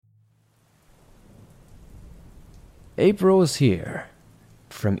April is here.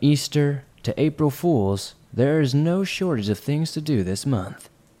 From Easter to April Fools, there is no shortage of things to do this month.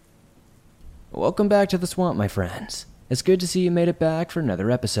 Welcome back to the swamp, my friends. It's good to see you made it back for another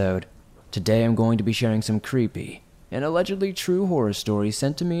episode. Today I'm going to be sharing some creepy and allegedly true horror stories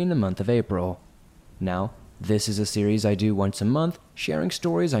sent to me in the month of April. Now, this is a series I do once a month, sharing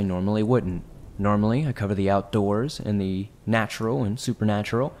stories I normally wouldn't. Normally, I cover the outdoors and the natural and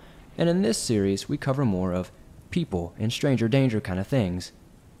supernatural, and in this series, we cover more of people and stranger danger kind of things.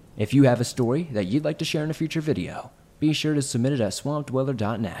 If you have a story that you'd like to share in a future video, be sure to submit it at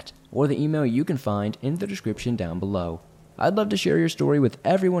swampdweller.net or the email you can find in the description down below. I'd love to share your story with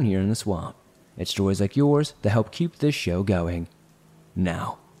everyone here in the swamp. It's stories like yours that help keep this show going.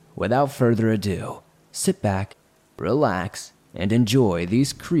 Now, without further ado, sit back, relax, and enjoy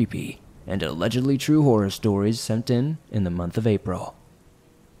these creepy and allegedly true horror stories sent in the month of April.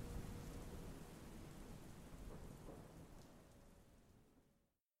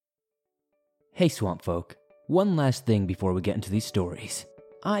 Hey swamp folk, one last thing before we get into these stories.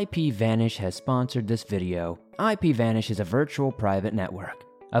 IPVanish has sponsored this video. IPVanish is a virtual private network,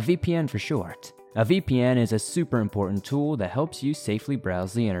 a VPN for short. A VPN is a super important tool that helps you safely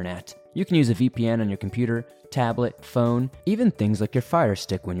browse the internet. You can use a VPN on your computer, tablet, phone, even things like your Fire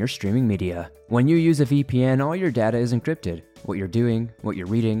Stick when you're streaming media. When you use a VPN, all your data is encrypted. What you're doing, what you're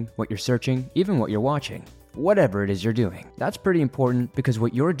reading, what you're searching, even what you're watching. Whatever it is you're doing. That's pretty important because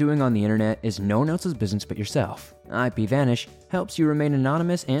what you're doing on the internet is no one else's business but yourself. IPVanish helps you remain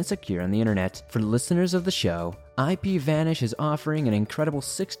anonymous and secure on the internet. For listeners of the show, IPVanish is offering an incredible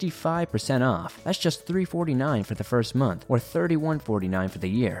 65% off. That's just $349 for the first month, or $3149 for the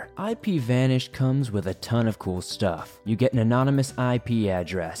year. IPVanish comes with a ton of cool stuff. You get an anonymous IP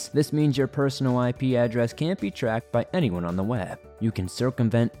address. This means your personal IP address can't be tracked by anyone on the web. You can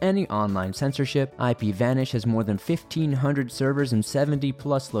circumvent any online censorship. IPVanish has more than 1,500 servers in 70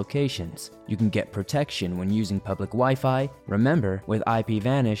 plus locations. You can get protection when using public Wi-Fi. Remember, with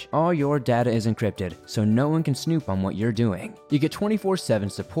IPVanish, all your data is encrypted, so no one can snoop on what you're doing. You get 24/7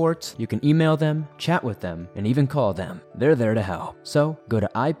 support, you can email them, chat with them, and even call them. They're there to help. So go to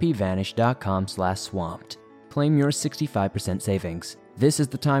ipvanish.com/swamped. Claim your 65% savings. This is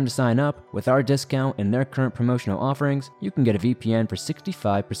the time to sign up. With our discount and their current promotional offerings, you can get a VPN for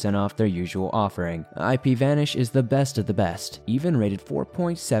 65% off their usual offering. IPVanish is the best of the best, even rated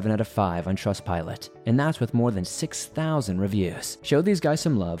 4.7 out of 5 on Trustpilot, and that's with more than 6,000 reviews. Show these guys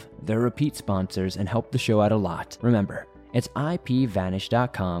some love, they're repeat sponsors and help the show out a lot. Remember, it's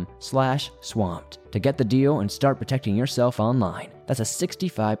ipvanish.com/swamped to get the deal and start protecting yourself online. That's a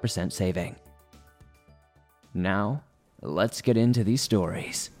 65% saving. Now, let's get into these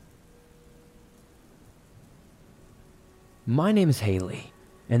stories. My name is Haley,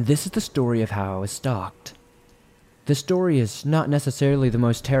 and this is the story of how I was stalked. The story is not necessarily the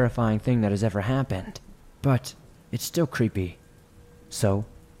most terrifying thing that has ever happened, but it's still creepy. So,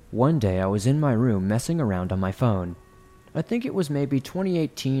 one day I was in my room messing around on my phone. I think it was maybe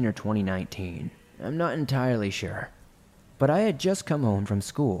 2018 or 2019. I'm not entirely sure. But I had just come home from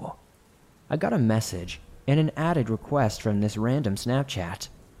school. I got a message and an added request from this random Snapchat.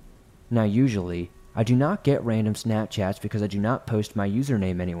 Now usually, I do not get random Snapchats because I do not post my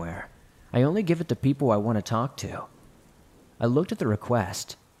username anywhere. I only give it to people I want to talk to. I looked at the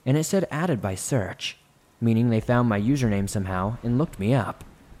request, and it said added by search, meaning they found my username somehow and looked me up.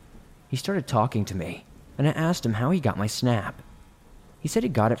 He started talking to me, and I asked him how he got my Snap. He said he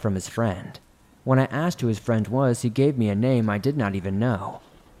got it from his friend. When I asked who his friend was, he gave me a name I did not even know.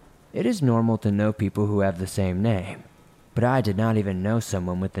 It is normal to know people who have the same name, but I did not even know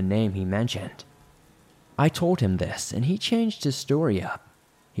someone with the name he mentioned. I told him this, and he changed his story up.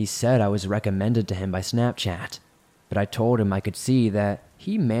 He said I was recommended to him by Snapchat, but I told him I could see that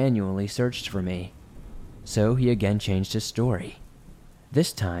he manually searched for me. So he again changed his story.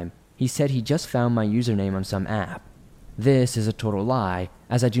 This time, he said he just found my username on some app. This is a total lie,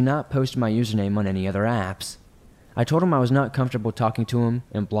 as I do not post my username on any other apps. I told him I was not comfortable talking to him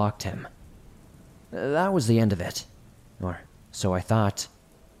and blocked him. That was the end of it. Or so I thought.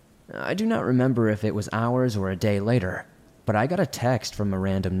 I do not remember if it was hours or a day later, but I got a text from a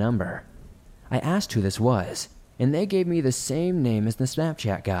random number. I asked who this was, and they gave me the same name as the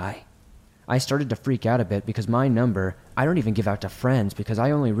Snapchat guy. I started to freak out a bit because my number I don't even give out to friends because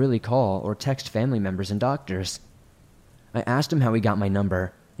I only really call or text family members and doctors. I asked him how he got my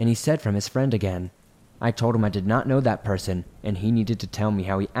number, and he said from his friend again. I told him I did not know that person, and he needed to tell me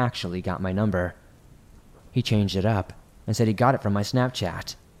how he actually got my number. He changed it up and said he got it from my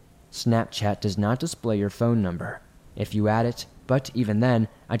Snapchat. Snapchat does not display your phone number if you add it, but even then,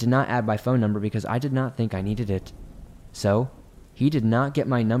 I did not add my phone number because I did not think I needed it. So, he did not get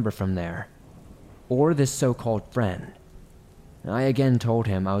my number from there, or this so-called friend. I again told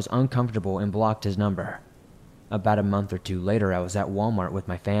him I was uncomfortable and blocked his number. About a month or two later, I was at Walmart with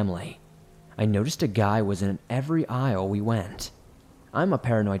my family. I noticed a guy was in every aisle we went. I'm a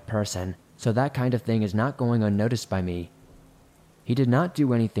paranoid person, so that kind of thing is not going unnoticed by me. He did not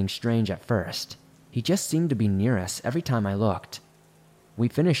do anything strange at first. He just seemed to be near us every time I looked. We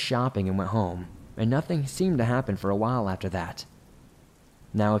finished shopping and went home, and nothing seemed to happen for a while after that.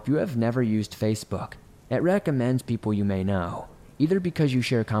 Now, if you have never used Facebook, it recommends people you may know, either because you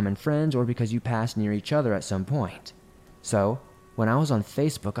share common friends or because you pass near each other at some point. So, when I was on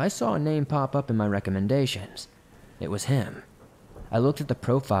Facebook, I saw a name pop up in my recommendations. It was him. I looked at the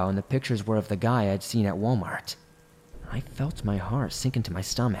profile and the pictures were of the guy I'd seen at Walmart. I felt my heart sink into my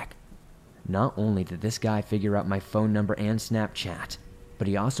stomach. Not only did this guy figure out my phone number and Snapchat, but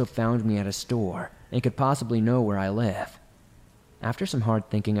he also found me at a store and could possibly know where I live. After some hard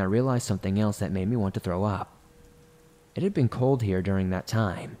thinking, I realized something else that made me want to throw up. It had been cold here during that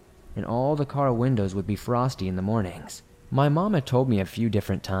time, and all the car windows would be frosty in the mornings. My mom had told me a few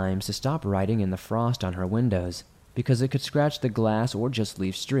different times to stop writing in the frost on her windows because it could scratch the glass or just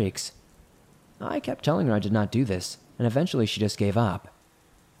leave streaks. I kept telling her I did not do this, and eventually she just gave up.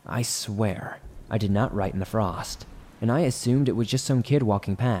 I swear, I did not write in the frost, and I assumed it was just some kid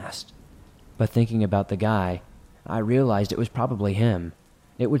walking past. But thinking about the guy, I realized it was probably him.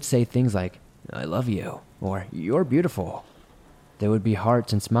 It would say things like, "I love you," or "You're beautiful." There would be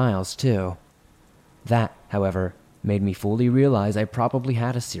hearts and smiles, too. That, however, made me fully realize I probably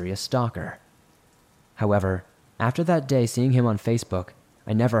had a serious stalker. However, after that day seeing him on Facebook,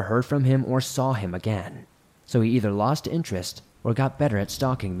 I never heard from him or saw him again. So he either lost interest or got better at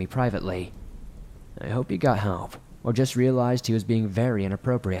stalking me privately. I hope he got help, or just realized he was being very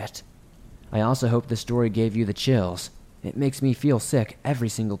inappropriate. I also hope the story gave you the chills. It makes me feel sick every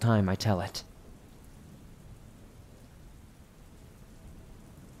single time I tell it.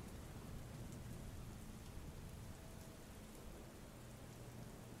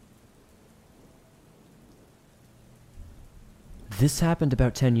 This happened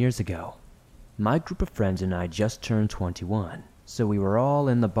about 10 years ago. My group of friends and I just turned 21, so we were all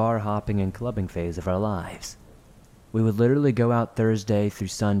in the bar hopping and clubbing phase of our lives. We would literally go out Thursday through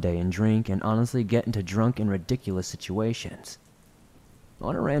Sunday and drink and honestly get into drunk and ridiculous situations.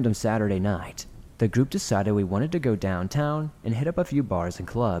 On a random Saturday night, the group decided we wanted to go downtown and hit up a few bars and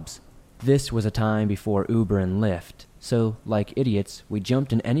clubs. This was a time before Uber and Lyft, so like idiots, we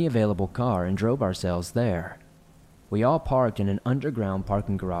jumped in any available car and drove ourselves there. We all parked in an underground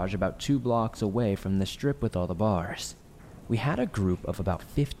parking garage about 2 blocks away from the strip with all the bars. We had a group of about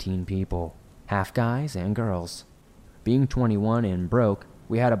 15 people, half guys and girls. Being 21 and broke,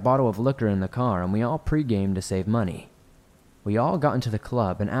 we had a bottle of liquor in the car and we all pre-gamed to save money. We all got into the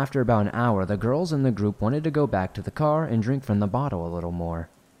club, and after about an hour, the girls in the group wanted to go back to the car and drink from the bottle a little more.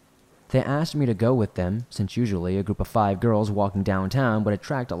 They asked me to go with them, since usually a group of 5 girls walking downtown would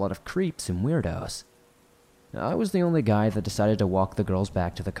attract a lot of creeps and weirdos. I was the only guy that decided to walk the girls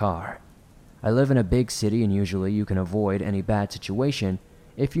back to the car. I live in a big city, and usually you can avoid any bad situation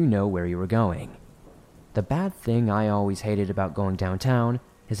if you know where you are going. The bad thing I always hated about going downtown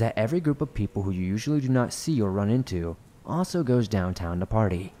is that every group of people who you usually do not see or run into also goes downtown to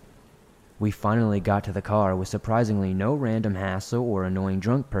party. We finally got to the car with surprisingly no random hassle or annoying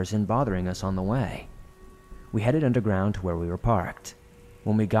drunk person bothering us on the way. We headed underground to where we were parked.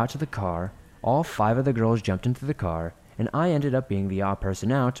 When we got to the car, all 5 of the girls jumped into the car, and I ended up being the odd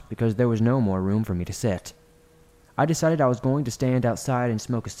person out because there was no more room for me to sit. I decided I was going to stand outside and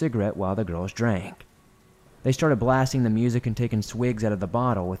smoke a cigarette while the girls drank. They started blasting the music and taking swigs out of the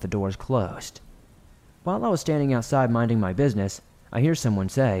bottle with the doors closed. While I was standing outside minding my business, I hear someone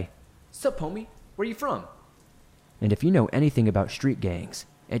say, "Sup, homie? Where you from?" And if you know anything about street gangs,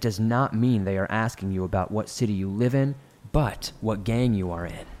 it does not mean they are asking you about what city you live in, but what gang you are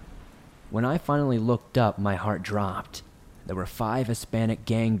in. When I finally looked up, my heart dropped. There were 5 Hispanic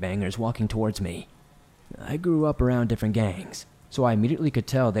gangbangers walking towards me. I grew up around different gangs, so I immediately could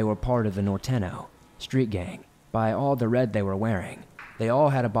tell they were part of the Norteno street gang by all the red they were wearing. They all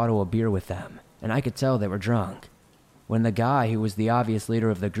had a bottle of beer with them, and I could tell they were drunk. When the guy who was the obvious leader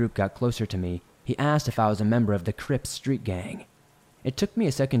of the group got closer to me, he asked if I was a member of the Crips street gang. It took me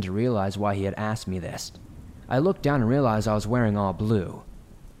a second to realize why he had asked me this. I looked down and realized I was wearing all blue.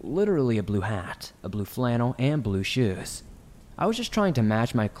 Literally a blue hat, a blue flannel, and blue shoes. I was just trying to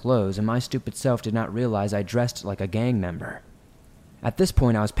match my clothes, and my stupid self did not realize I dressed like a gang member. At this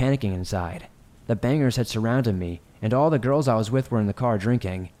point, I was panicking inside. The bangers had surrounded me, and all the girls I was with were in the car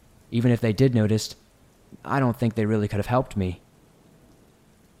drinking. Even if they did notice, I don't think they really could have helped me.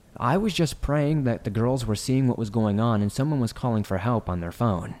 I was just praying that the girls were seeing what was going on and someone was calling for help on their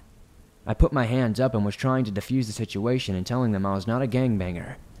phone. I put my hands up and was trying to defuse the situation and telling them I was not a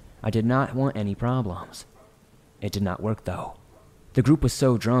gangbanger. I did not want any problems. It did not work though. The group was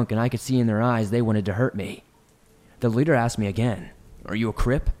so drunk and I could see in their eyes they wanted to hurt me. The leader asked me again, "Are you a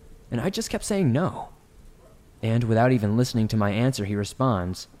Crip?" And I just kept saying no. And without even listening to my answer, he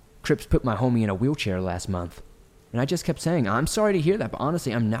responds, "Crips put my homie in a wheelchair last month." And I just kept saying, "I'm sorry to hear that, but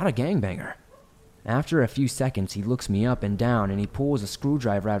honestly, I'm not a gangbanger." After a few seconds, he looks me up and down and he pulls a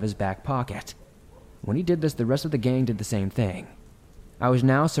screwdriver out of his back pocket. When he did this, the rest of the gang did the same thing. I was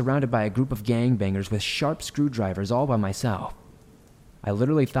now surrounded by a group of gangbangers with sharp screwdrivers all by myself. I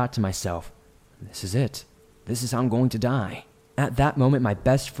literally thought to myself, this is it. This is how I'm going to die. At that moment, my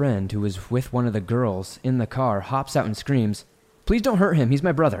best friend, who was with one of the girls in the car, hops out and screams, "Please don't hurt him, he's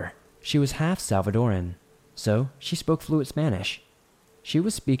my brother." She was half Salvadoran, so she spoke fluent Spanish. She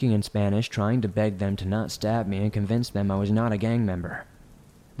was speaking in Spanish, trying to beg them to not stab me and convince them I was not a gang member.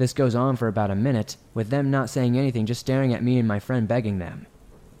 This goes on for about a minute, with them not saying anything, just staring at me and my friend begging them.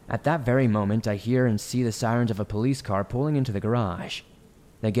 At that very moment, I hear and see the sirens of a police car pulling into the garage.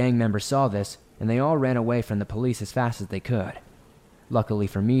 The gang members saw this, and they all ran away from the police as fast as they could. Luckily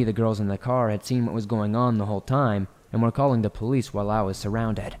for me, the girls in the car had seen what was going on the whole time, and were calling the police while I was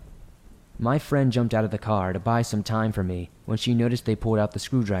surrounded. My friend jumped out of the car to buy some time for me when she noticed they pulled out the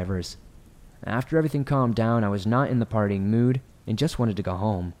screwdrivers. After everything calmed down, I was not in the partying mood and just wanted to go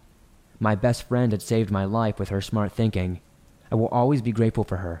home. My best friend had saved my life with her smart thinking. I will always be grateful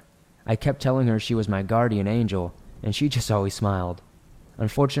for her. I kept telling her she was my guardian angel, and she just always smiled.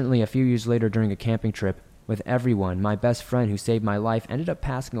 Unfortunately, a few years later during a camping trip with everyone, my best friend who saved my life ended up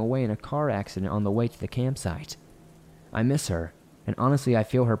passing away in a car accident on the way to the campsite. I miss her, and honestly I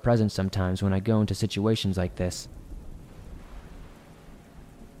feel her presence sometimes when I go into situations like this.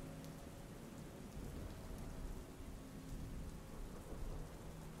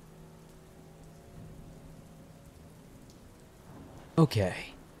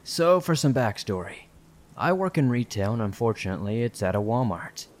 Okay, so for some backstory. I work in retail and unfortunately it's at a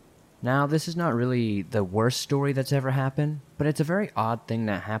Walmart. Now this is not really the worst story that's ever happened, but it's a very odd thing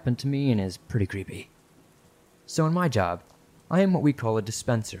that happened to me and is pretty creepy. So in my job, I am what we call a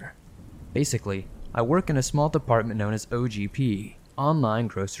dispenser. Basically, I work in a small department known as OGP, Online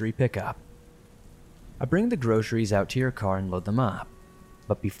Grocery Pickup. I bring the groceries out to your car and load them up.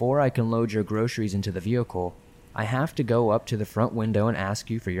 But before I can load your groceries into the vehicle, I have to go up to the front window and ask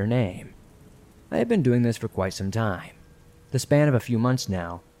you for your name. I have been doing this for quite some time, the span of a few months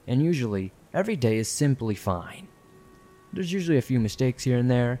now, and usually every day is simply fine. There's usually a few mistakes here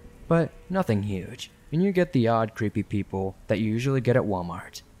and there, but nothing huge, and you get the odd creepy people that you usually get at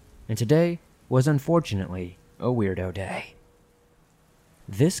Walmart. And today was unfortunately a weirdo day.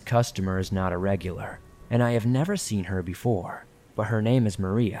 This customer is not a regular, and I have never seen her before, but her name is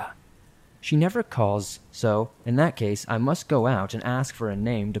Maria. She never calls, so in that case I must go out and ask for a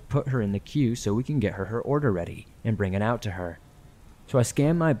name to put her in the queue so we can get her order ready and bring it out to her. So I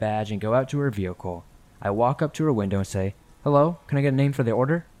scan my badge and go out to her vehicle. I walk up to her window and say, "Hello, can I get a name for the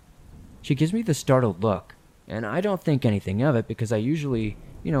order?" She gives me the startled look, and I don't think anything of it because I usually,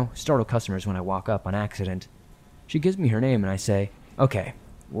 startle customers when I walk up on accident. She gives me her name and I say, "Okay,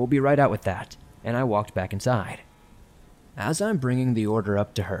 we'll be right out with that," and I walked back inside. As I'm bringing the order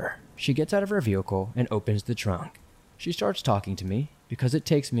up to her, she gets out of her vehicle and opens the trunk. She starts talking to me because it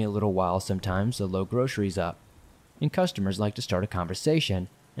takes me a little while sometimes to load groceries up, and customers like to start a conversation,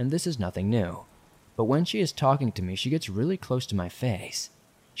 and this is nothing new. But when she is talking to me, she gets really close to my face.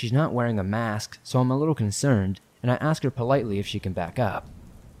 She's not wearing a mask, so I'm a little concerned, and I ask her politely if she can back up.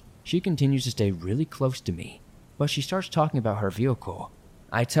 She continues to stay really close to me, but she starts talking about her vehicle.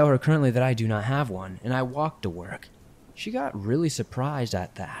 I tell her currently that I do not have one, and I walk to work. She got really surprised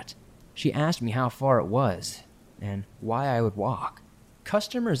at that. She asked me how far it was, and why I would walk.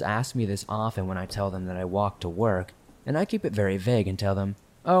 Customers ask me this often when I tell them that I walk to work, and I keep it very vague and tell them,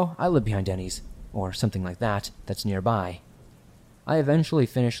 "Oh, I live behind Denny's," or something like that that's nearby. I eventually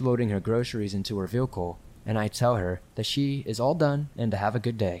finish loading her groceries into her vehicle, and I tell her that she is all done and to have a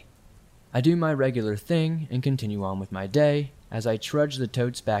good day. I do my regular thing and continue on with my day as I trudge the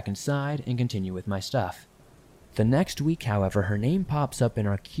totes back inside and continue with my stuff. The next week, however, her name pops up in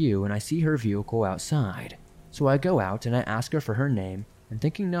our queue and I see her vehicle outside. So I go out and I ask her for her name, and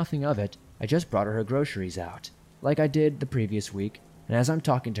thinking nothing of it, I just brought her groceries out, like I did the previous week, and as I'm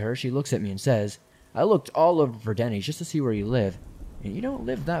talking to her, she looks at me and says, "I looked all over for Denny's just to see where you live, and you don't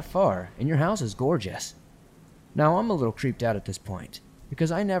live that far, and your house is gorgeous." Now I'm a little creeped out at this point, because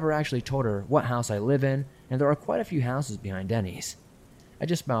I never actually told her what house I live in, and there are quite a few houses behind Denny's. I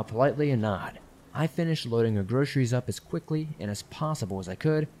just smile politely and nod. I finished loading her groceries up as quickly and as possible as I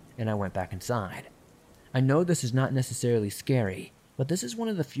could, and I went back inside. I know this is not necessarily scary, but this is one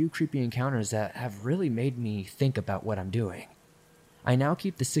of the few creepy encounters that have really made me think about what I'm doing. I now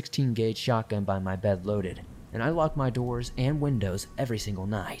keep the 16-gauge shotgun by my bed loaded, and I lock my doors and windows every single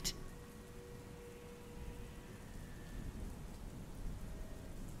night.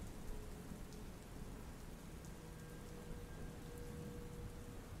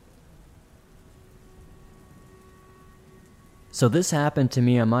 So this happened to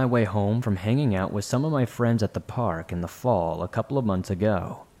me on my way home from hanging out with some of my friends at the park in the fall a couple of months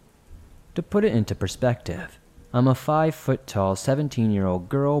ago. To put it into perspective, I'm a 5-foot-tall 17-year-old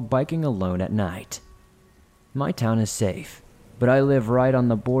girl biking alone at night. My town is safe, but I live right on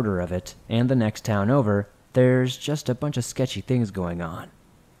the border of it, and the next town over, there's just a bunch of sketchy things going on.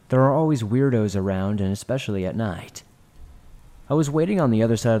 There are always weirdos around, and especially at night. I was waiting on the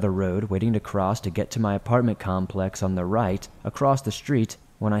other side of the road, waiting to cross to get to my apartment complex on the right, across the street,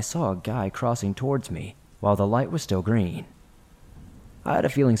 when I saw a guy crossing towards me, while the light was still green. I had a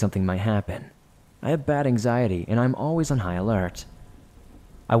feeling something might happen. I have bad anxiety, and I'm always on high alert.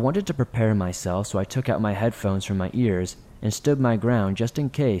 I wanted to prepare myself, so I took out my headphones from my ears and stood my ground just in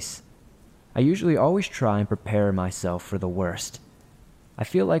case. I usually always try and prepare myself for the worst. I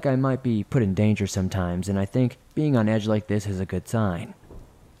feel like I might be put in danger sometimes, and I think being on edge like this is a good sign.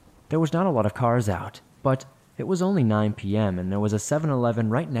 There was not a lot of cars out, but it was only 9 p.m. and there was a 7-Eleven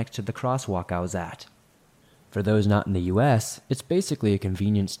right next to the crosswalk I was at. For those not in the US, it's basically a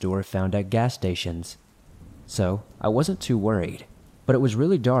convenience store found at gas stations. So, I wasn't too worried, but it was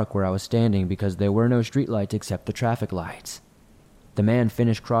really dark where I was standing because there were no streetlights except the traffic lights. The man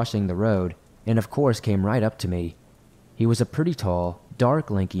finished crossing the road, and of course came right up to me. He was a pretty tall,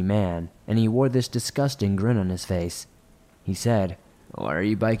 dark, lanky man, and he wore this disgusting grin on his face. He said, "Why are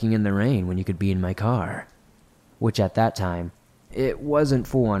you biking in the rain when you could be in my car?" Which at that time, it wasn't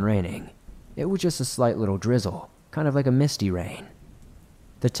full-on raining. It was just a slight little drizzle, kind of like a misty rain.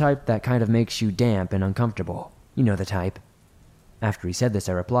 The type that kind of makes you damp and uncomfortable. You know the type. After he said this,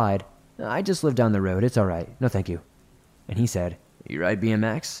 I replied, "I just live down the road, it's alright, no thank you." And he said, "You ride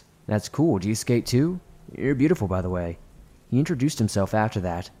BMX? That's cool, do you skate too? You're beautiful, by the way." He introduced himself after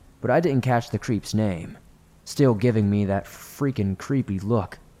that, but I didn't catch the creep's name. Still giving me that freaking creepy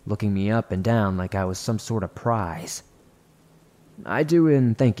look, looking me up and down like I was some sort of prize. "I do,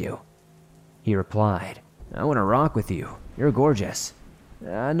 and thank you." He replied, "I want to rock with you. You're gorgeous."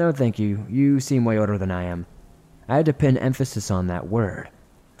 No thank you. You seem way older than I am." I had to pin emphasis on that word,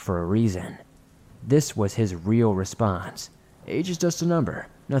 for a reason. This was his real response. "Age is just a number.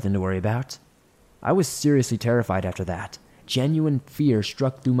 Nothing to worry about." I was seriously terrified after that. Genuine fear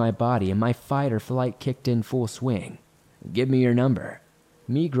struck through my body and my fight or flight kicked in full swing. "Give me your number."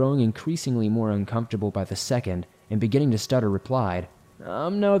 Me growing increasingly more uncomfortable by the second and beginning to stutter replied,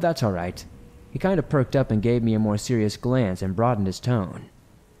 No, that's alright." He kind of perked up and gave me a more serious glance and broadened his tone.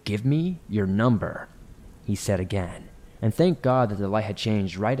 "Give me your number," he said again, and thank God that the light had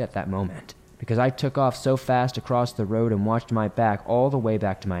changed right at that moment, because I took off so fast across the road and watched my back all the way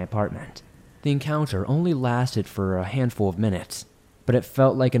back to my apartment. The encounter only lasted for a handful of minutes, but it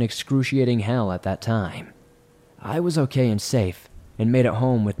felt like an excruciating hell at that time. I was okay and safe, and made it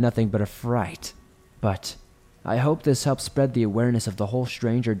home with nothing but a fright. But I hope this helps spread the awareness of the whole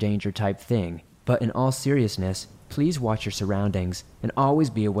stranger danger type thing. But in all seriousness, please watch your surroundings and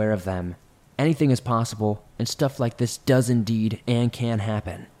always be aware of them. Anything is possible, and stuff like this does indeed and can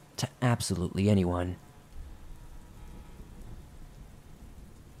happen to absolutely anyone.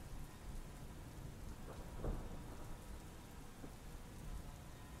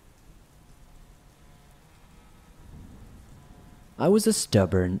 I was a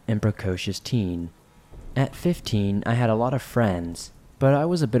stubborn and precocious teen. At 15, I had a lot of friends, but I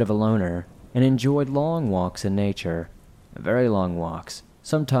was a bit of a loner and enjoyed long walks in nature. Very long walks,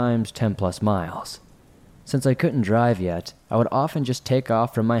 sometimes 10 plus miles. Since I couldn't drive yet, I would often just take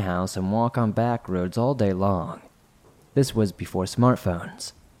off from my house and walk on back roads all day long. This was before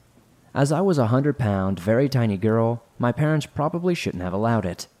smartphones. As I was a 100-pound, very tiny girl, my parents probably shouldn't have allowed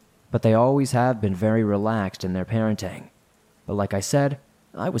it, but they always have been very relaxed in their parenting. But like I said,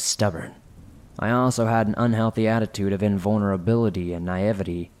 I was stubborn. I also had an unhealthy attitude of invulnerability and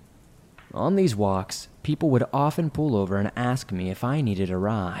naivety. On these walks, people would often pull over and ask me if I needed a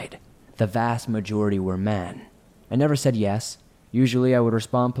ride. The vast majority were men. I never said yes. Usually I would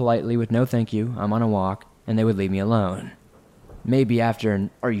respond politely with no thank you, I'm on a walk, and they would leave me alone. Maybe after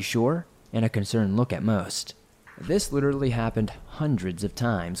an "are you sure?" and a concerned look at most. This literally happened hundreds of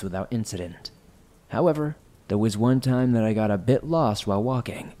times without incident. However, there was one time that I got a bit lost while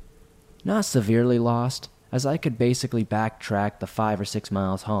walking. Not severely lost, as I could basically backtrack the 5 or 6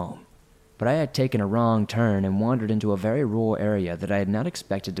 miles home. But I had taken a wrong turn and wandered into a very rural area that I had not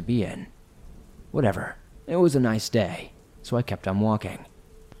expected to be in. Whatever, it was a nice day, so I kept on walking.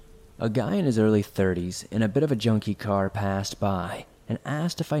 A guy in his early 30s in a bit of a junky car passed by and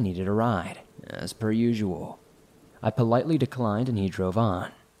asked if I needed a ride, as per usual. I politely declined and he drove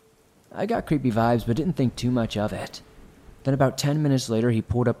on. I got creepy vibes but didn't think too much of it. Then about 10 minutes later he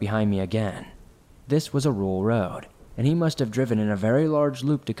pulled up behind me again. This was a rural road, and he must have driven in a very large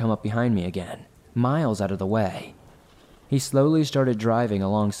loop to come up behind me again, miles out of the way. He slowly started driving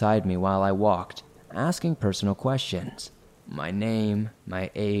alongside me while I walked, asking personal questions. My name,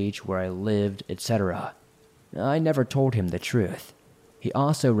 my age, where I lived, etc. I never told him the truth. He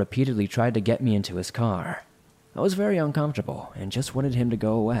also repeatedly tried to get me into his car. I was very uncomfortable and just wanted him to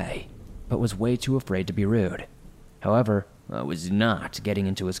go away, but was way too afraid to be rude. However, I was not getting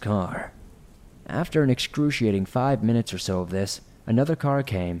into his car. After an excruciating 5 minutes or so of this, another car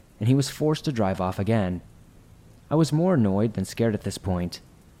came and he was forced to drive off again. I was more annoyed than scared at this point.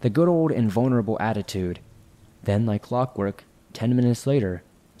 The good old invulnerable attitude. Then, like clockwork, 10 minutes later,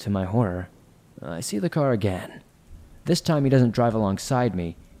 to my horror, I see the car again. This time he doesn't drive alongside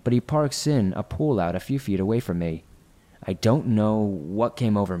me, but he parks in a pull-out a few feet away from me. I don't know what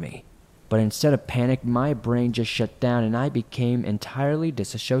came over me, but instead of panic, my brain just shut down and I became entirely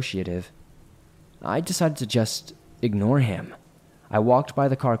disassociative. I decided to just ignore him. I walked by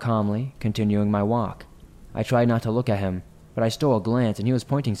the car calmly, continuing my walk. I tried not to look at him, but I stole a glance and he was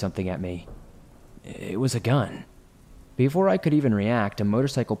pointing something at me. It was a gun. Before I could even react, a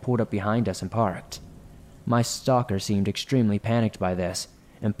motorcycle pulled up behind us and parked. My stalker seemed extremely panicked by this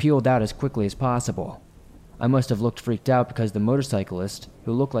and peeled out as quickly as possible. I must have looked freaked out because the motorcyclist,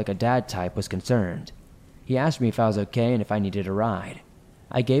 who looked like a dad type, was concerned. He asked me if I was okay and if I needed a ride.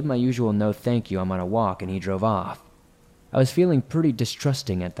 I gave my usual no thank you, I'm on a walk, and he drove off. I was feeling pretty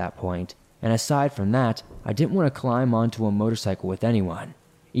distrusting at that point, and aside from that, I didn't want to climb onto a motorcycle with anyone,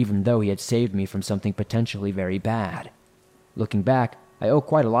 even though he had saved me from something potentially very bad. Looking back, I owe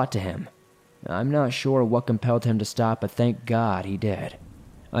quite a lot to him. I'm not sure what compelled him to stop, but thank God he did.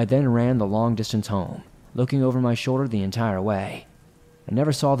 I then ran the long distance home, looking over my shoulder the entire way. I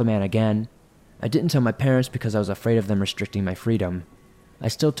never saw the man again. I didn't tell my parents because I was afraid of them restricting my freedom. I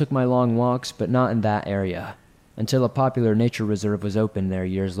still took my long walks, but not in that area, until a popular nature reserve was opened there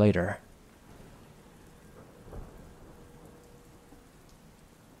years later.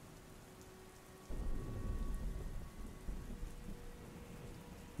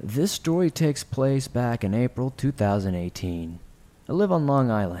 This story takes place back in April 2018. I live on Long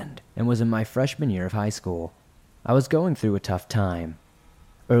Island and was in my freshman year of high school. I was going through a tough time.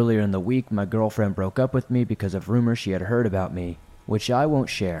 Earlier in the week, my girlfriend broke up with me because of rumors she had heard about me, which I won't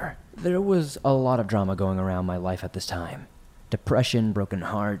share. There was a lot of drama going around my life at this time. Depression, broken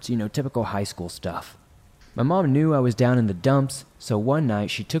hearts, typical high school stuff. My mom knew I was down in the dumps, so one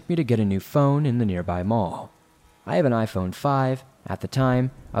night she took me to get a new phone in the nearby mall. I have an iPhone 5. At the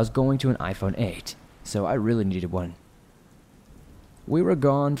time, I was going to an iPhone 8, so I really needed one. We were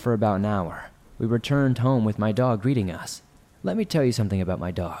gone for about an hour. We returned home with my dog greeting us. Let me tell you something about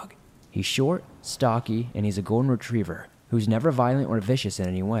my dog. He's short, stocky, and he's a golden retriever who's never violent or vicious in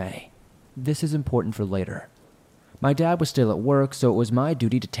any way. This is important for later. My dad was still at work, so it was my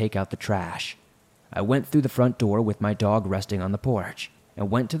duty to take out the trash. I went through the front door with my dog resting on the porch and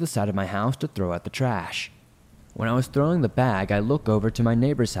went to the side of my house to throw out the trash. When I was throwing the bag, I looked over to my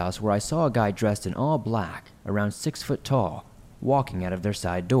neighbor's house where I saw a guy dressed in all black, around 6 foot tall, walking out of their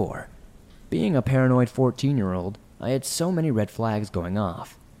side door. Being a paranoid 14-year-old, I had so many red flags going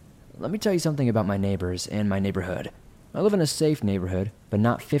off. Let me tell you something about my neighbors and my neighborhood. I live in a safe neighborhood, but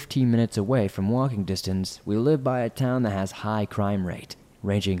not 15 minutes away from walking distance, we live by a town that has high crime rate,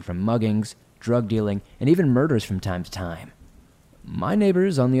 ranging from muggings, drug dealing, and even murders from time to time. My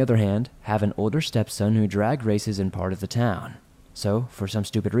neighbors, on the other hand, have an older stepson who drag races in part of the town. So, for some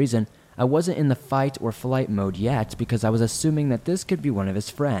stupid reason, I wasn't in the fight or flight mode yet because I was assuming that this could be one of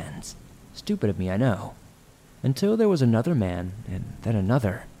his friends. Stupid of me, I know. Until there was another man, and then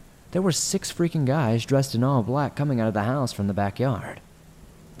another. There were 6 freaking guys dressed in all black coming out of the house from the backyard.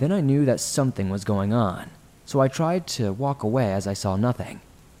 Then I knew that something was going on, so I tried to walk away as I saw nothing.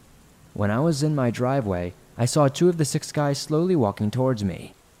 When I was in my driveway, I saw 2 of the 6 guys slowly walking towards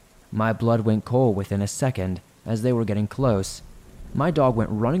me. My blood went cold within a second as they were getting close. My dog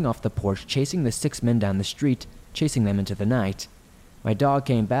went running off the porch, chasing the 6 men down the street, chasing them into the night. My dog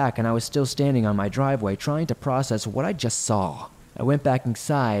came back and I was still standing on my driveway trying to process what I just saw. I went back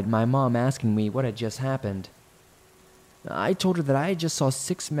inside, my mom asking me what had just happened. I told her that I just saw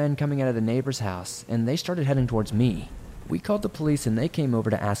 6 men coming out of the neighbor's house, and they started heading towards me. We called the police and they came over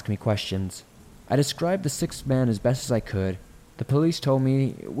to ask me questions. I described the 6 men as best as I could. The police told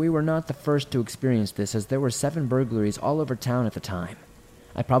me we were not the first to experience this, as there were 7 burglaries all over town at the time.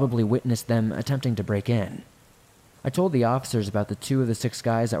 I probably witnessed them attempting to break in. I told the officers about the 2 of the 6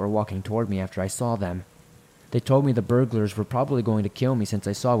 guys that were walking toward me after I saw them. They told me the burglars were probably going to kill me since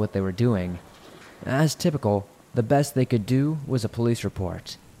I saw what they were doing. As typical, the best they could do was a police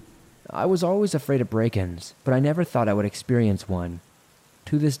report. I was always afraid of break-ins, but I never thought I would experience one.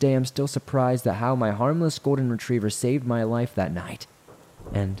 To this day, I'm still surprised at how my harmless golden retriever saved my life that night.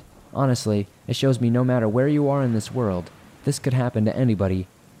 And, honestly, it shows me no matter where you are in this world, this could happen to anybody,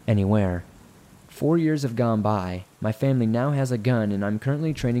 anywhere. 4 years have gone by, my family now has a gun, and I'm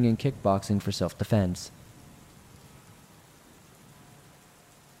currently training in kickboxing for self-defense.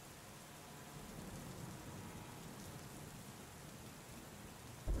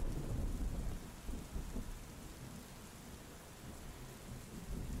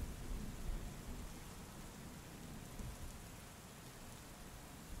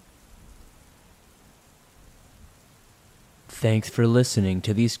 Thanks for listening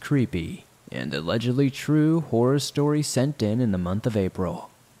to these creepy and allegedly true horror stories sent in the month of April.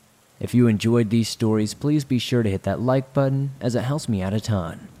 If you enjoyed these stories, please be sure to hit that like button, as it helps me out a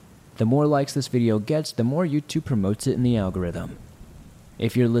ton. The more likes this video gets, the more YouTube promotes it in the algorithm.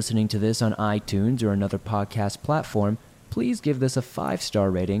 If you're listening to this on iTunes or another podcast platform, please give this a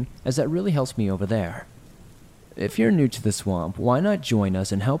 5-star rating, as that really helps me over there. If you're new to the swamp, why not join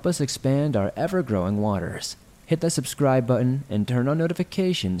us and help us expand our ever-growing waters? Hit that subscribe button and turn on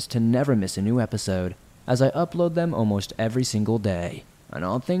notifications to never miss a new episode, as I upload them almost every single day on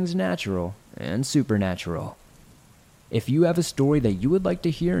all things natural and supernatural. If you have a story that you would like to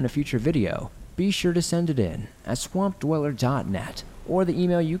hear in a future video, be sure to send it in at swampdweller.net or the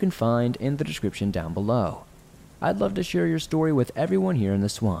email you can find in the description down below. I'd love to share your story with everyone here in the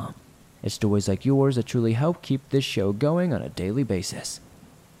swamp. It's stories like yours that truly help keep this show going on a daily basis.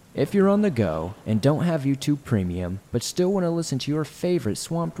 If you're on the go and don't have YouTube Premium, but still want to listen to your favorite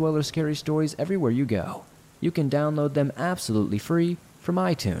Swamp Dweller scary stories everywhere you go, you can download them absolutely free from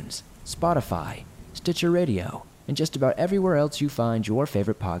iTunes, Spotify, Stitcher Radio, and just about everywhere else you find your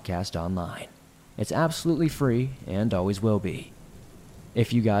favorite podcast online. It's absolutely free and always will be.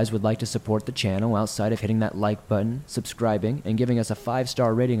 If you guys would like to support the channel outside of hitting that like button, subscribing, and giving us a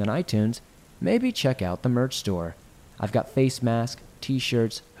 5-star rating on iTunes, maybe check out the merch store. I've got face masks,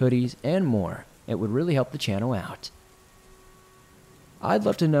 t-shirts, hoodies, and more. It would really help the channel out. I'd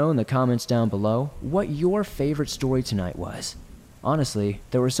love to know in the comments down below what your favorite story tonight was. Honestly,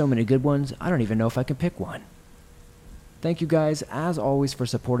 there were so many good ones, I don't even know if I can pick one. Thank you guys, as always, for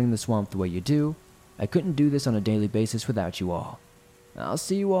supporting the swamp the way you do. I couldn't do this on a daily basis without you all. I'll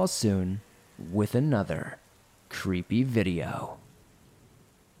see you all soon with another creepy video.